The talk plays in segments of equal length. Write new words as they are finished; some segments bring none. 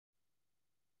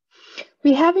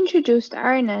We have introduced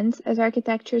RNNs as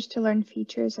architectures to learn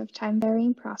features of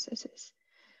time-varying processes.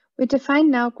 We define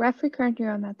now graph recurrent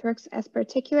neural networks as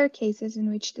particular cases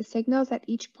in which the signals at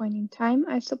each point in time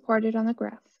are supported on a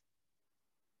graph.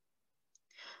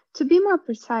 To be more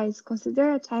precise,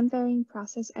 consider a time-varying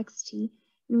process xt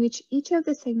in which each of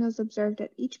the signals observed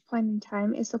at each point in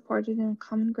time is supported in a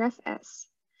common graph S.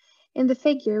 In the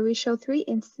figure, we show three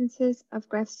instances of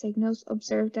graph signals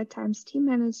observed at times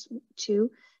t-2,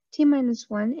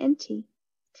 t-1, and t.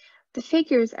 The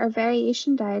figures are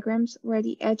variation diagrams where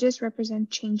the edges represent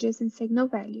changes in signal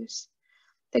values.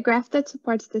 The graph that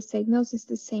supports the signals is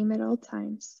the same at all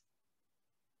times.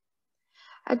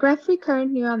 A graph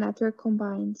recurrent neural network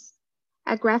combines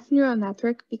a graph neural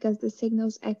network because the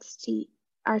signals xt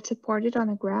are supported on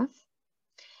a graph,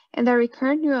 and a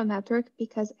recurrent neural network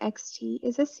because xt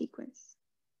is a sequence.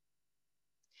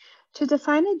 To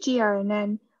define a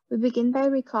GRNN, we begin by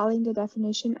recalling the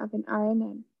definition of an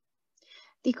RNN.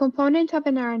 The component of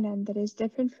an RNN that is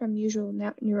different from usual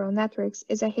neural networks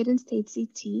is a hidden state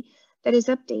ZT that is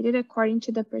updated according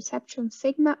to the perceptron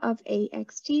sigma of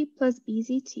AXT plus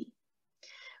BZT.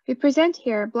 We present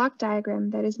here a block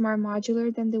diagram that is more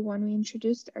modular than the one we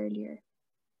introduced earlier.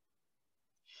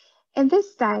 In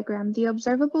this diagram, the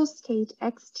observable state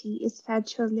xt is fed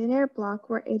to a linear block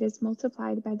where it is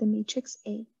multiplied by the matrix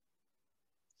A.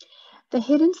 The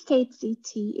hidden state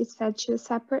ZT is fed to a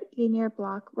separate linear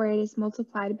block where it is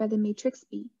multiplied by the matrix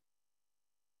B.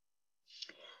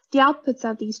 The outputs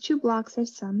of these two blocks are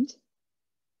summed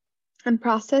and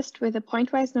processed with a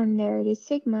pointwise nonlinearity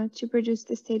sigma to produce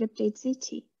the state update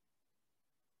ZT.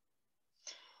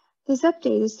 This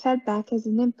update is fed back as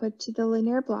an input to the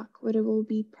linear block, where it will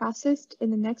be processed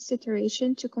in the next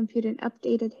iteration to compute an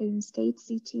updated hidden state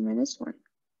ZT-1.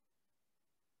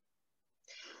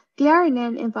 The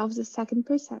RNN involves a second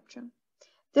perceptron,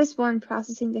 this one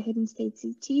processing the hidden state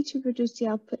ZT to produce the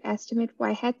output estimate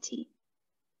y hat t.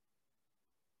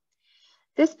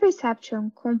 This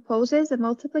perceptron composes a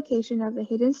multiplication of the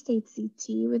hidden state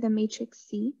ZT with a matrix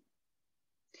C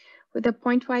with a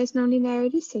pointwise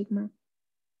nonlinearity sigma.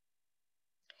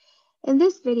 In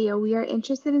this video, we are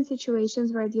interested in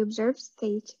situations where the observed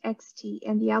state xt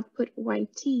and the output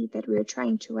yt that we are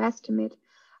trying to estimate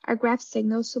are graph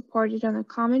signals supported on a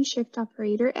common shift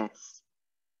operator S.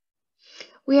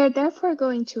 We are therefore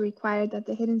going to require that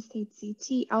the hidden state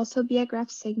ZT also be a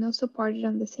graph signal supported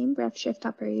on the same graph shift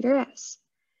operator S.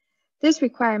 This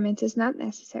requirement is not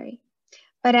necessary,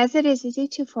 but as it is easy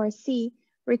to foresee,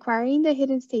 requiring the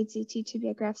hidden state ZT to be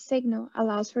a graph signal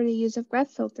allows for the use of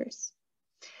graph filters.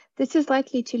 This is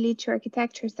likely to lead to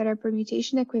architectures that are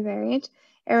permutation equivariant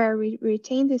and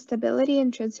retain the stability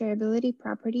and transferability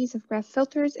properties of graph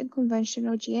filters and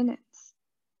conventional GNNs.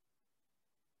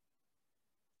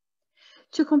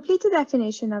 To complete the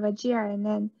definition of a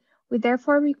GRNN, we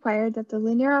therefore require that the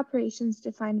linear operations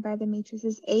defined by the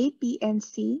matrices A, B, and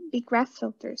C be graph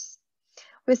filters.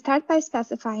 We start by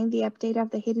specifying the update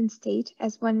of the hidden state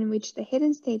as one in which the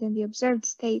hidden state and the observed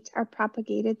state are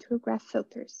propagated through graph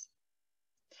filters.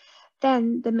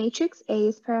 Then, the matrix A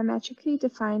is parametrically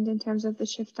defined in terms of the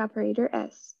shift operator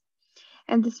S,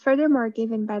 and is furthermore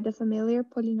given by the familiar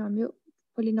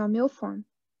polynomial form.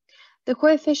 The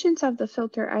coefficients of the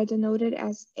filter are denoted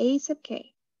as A sub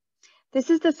k.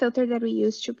 This is the filter that we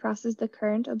use to process the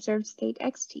current observed state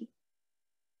xt.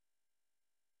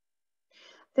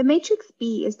 The matrix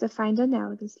B is defined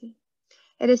analogously.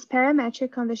 It is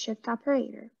parametric on the shift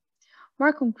operator.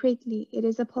 More concretely, it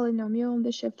is a polynomial on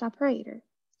the shift operator,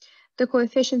 the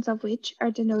coefficients of which are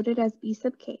denoted as B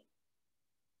sub k.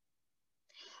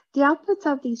 The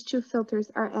outputs of these two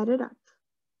filters are added up,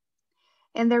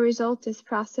 and the result is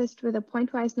processed with a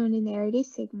pointwise nonlinearity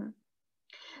sigma.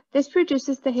 This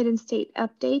produces the hidden state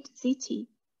update ZT.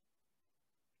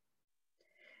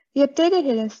 The updated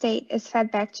hidden state is fed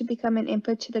back to become an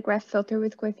input to the graph filter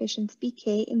with coefficients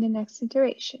bk in the next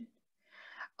iteration.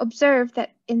 Observe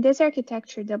that in this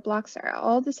architecture, the blocks are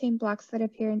all the same blocks that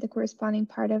appear in the corresponding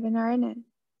part of an RNN.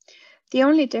 The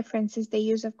only difference is the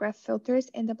use of graph filters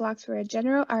in the blocks where a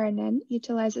general RNN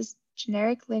utilizes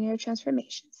generic linear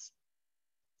transformations.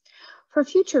 For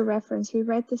future reference, we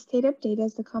write the state update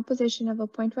as the composition of a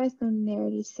pointwise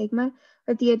nonlinearity sigma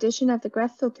with the addition of the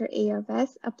graph filter A of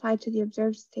S applied to the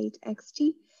observed state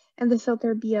xt and the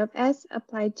filter B of S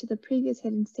applied to the previous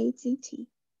hidden state ZT.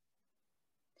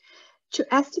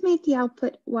 To estimate the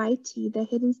output yt, the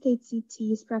hidden state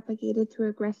ZT is propagated through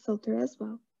a graph filter as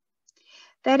well.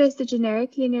 That is, the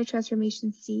generic linear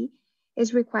transformation C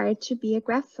is required to be a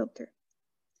graph filter.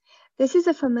 This is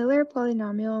a familiar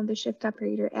polynomial on the shift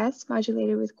operator S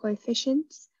modulated with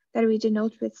coefficients that we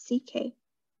denote with ck.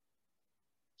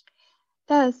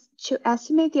 Thus, to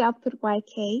estimate the output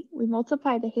yk, we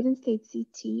multiply the hidden state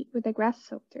ct with a graph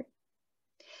filter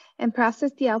and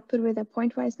process the output with a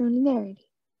pointwise nonlinearity.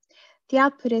 The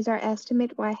output is our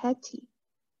estimate y hat t.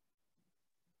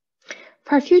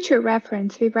 For future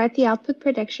reference, we write the output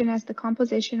prediction as the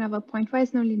composition of a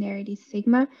pointwise nonlinearity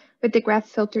sigma with the graph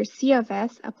filter C of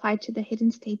S applied to the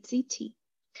hidden state CT.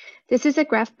 This is a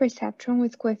graph perceptron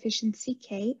with coefficient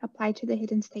CK applied to the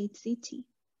hidden state CT.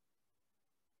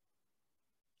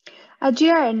 A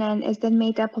GRNN is then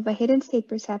made up of a hidden state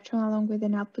perceptron along with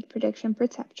an output prediction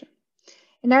perceptron.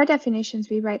 In our definitions,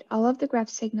 we write all of the graph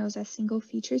signals as single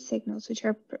feature signals, which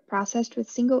are processed with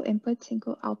single input,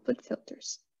 single output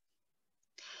filters.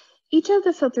 Each of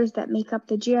the filters that make up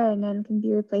the GRNN can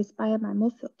be replaced by a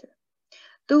MIMO filter.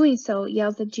 Doing so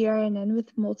yields a GRNN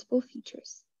with multiple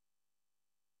features.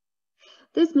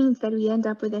 This means that we end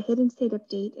up with a hidden state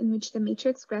update in which the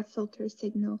matrix graph filter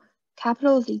signal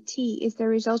capital ZT is the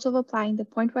result of applying the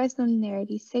pointwise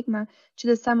nonlinearity sigma to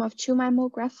the sum of two MIMO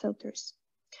graph filters.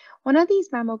 One of these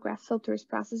MIMO graph filters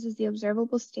processes the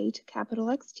observable state capital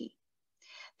XT.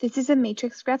 This is a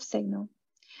matrix graph signal.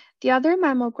 The other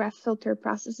MIMO graph filter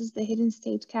processes the hidden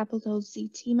state capital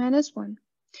ZT minus 1.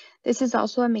 This is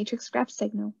also a matrix graph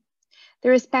signal. The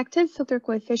respective filter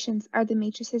coefficients are the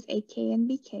matrices AK and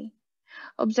BK.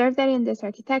 Observe that in this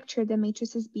architecture, the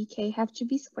matrices BK have to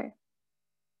be square.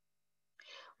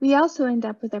 We also end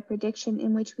up with a prediction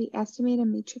in which we estimate a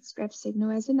matrix graph signal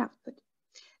as an output.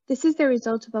 This is the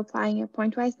result of applying a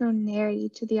pointwise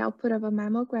nonlinearity to the output of a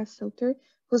MIMO graph filter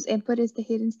whose input is the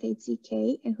hidden state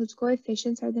CK and whose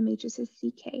coefficients are the matrices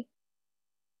CK.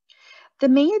 The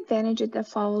main advantage that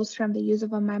follows from the use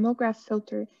of a MIMO graph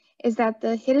filter is that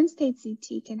the hidden state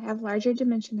CT can have larger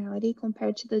dimensionality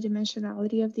compared to the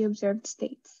dimensionality of the observed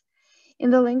states. In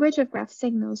the language of graph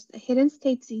signals, the hidden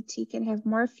state ZT can have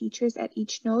more features at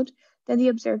each node than the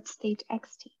observed state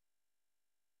XT.